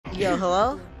Yo,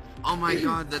 hello? Oh my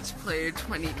god, that's player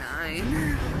 29.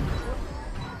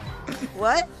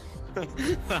 What?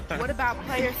 What about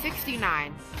player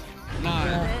 69?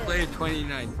 Nah, player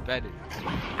 29 better.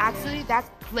 Actually, that's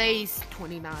plays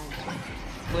 29.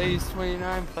 Plays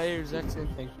 29 players, that's the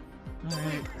thing.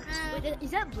 Alright. Wait, is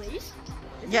that Blaze?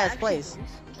 Yeah, it's Blaze.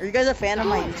 Are you guys a fan of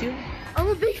my YouTube? I'm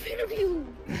a big fan of you.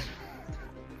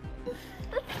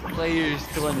 Players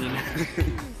 29.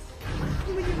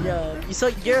 Yo, so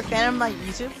you're a fan of my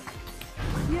YouTube?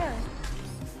 Yeah.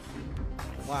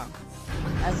 Wow.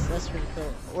 That's pretty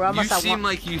cool. We're You almost at seem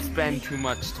like you spend too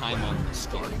much time on this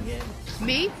game.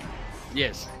 Me?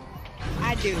 Yes.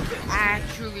 I do. I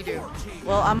truly do.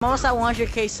 Well, I'm almost at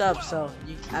 100k subs, so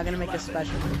I'm gonna make a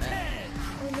special for that.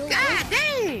 God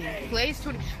dang! Plays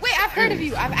 20. Wait, I've heard of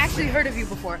you. I've actually heard of you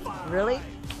before. Really?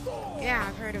 Yeah,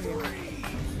 I've heard of you.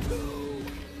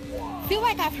 I feel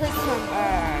like I've heard some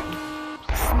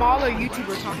smaller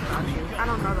YouTubers talk about you. I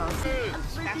don't know though. That's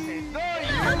it.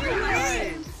 How'd you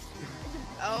win?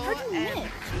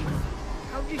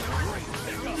 How'd you OMG.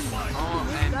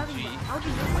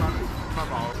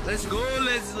 Come on. Let's go,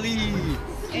 Leslie.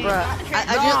 Bruh, I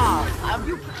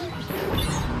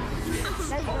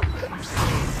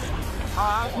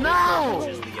No!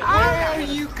 Where are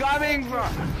you coming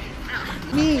from?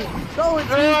 Me! Go with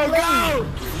me, Go!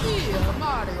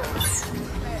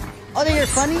 Oh, that you're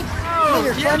funny? Oh,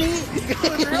 you're funny?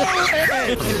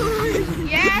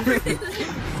 Yeah.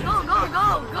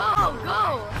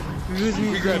 go! Excuse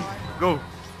me. Go.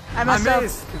 I messed up.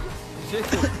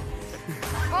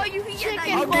 Oh, you chicken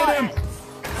I'll butt. get him.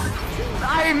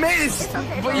 I missed,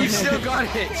 but you still got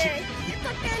it. It's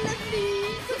okay,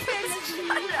 Leslie.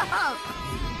 Shut up.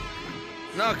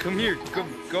 No, come here. Come.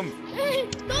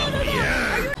 No.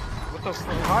 What the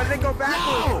fuck? How did they go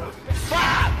backwards? No!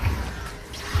 Fuck!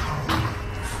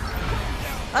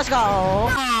 Let's go.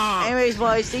 Anyways,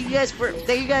 boys, thank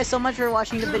you guys so much for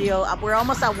watching the video. We're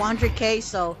almost at 100k,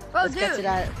 so let's get to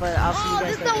that. But I'll see you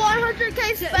guys This is the later.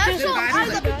 100k special.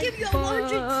 Let me give you a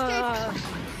 100k.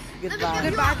 Goodbye.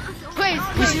 Goodbye. Please,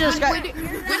 You should just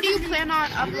when do you plan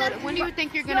on uploading? When do you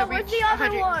think you're gonna reach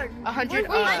 100? 100?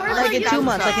 Like in 2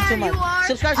 months.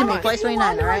 Subscribe to me, Place29.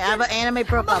 All right, I have an anime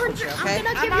profile picture. Okay.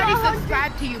 I'm already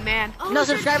subscribed to you, man. No,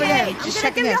 subscribe again. Just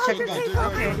check again. Check again.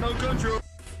 Okay. No control.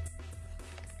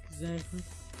 Exactly.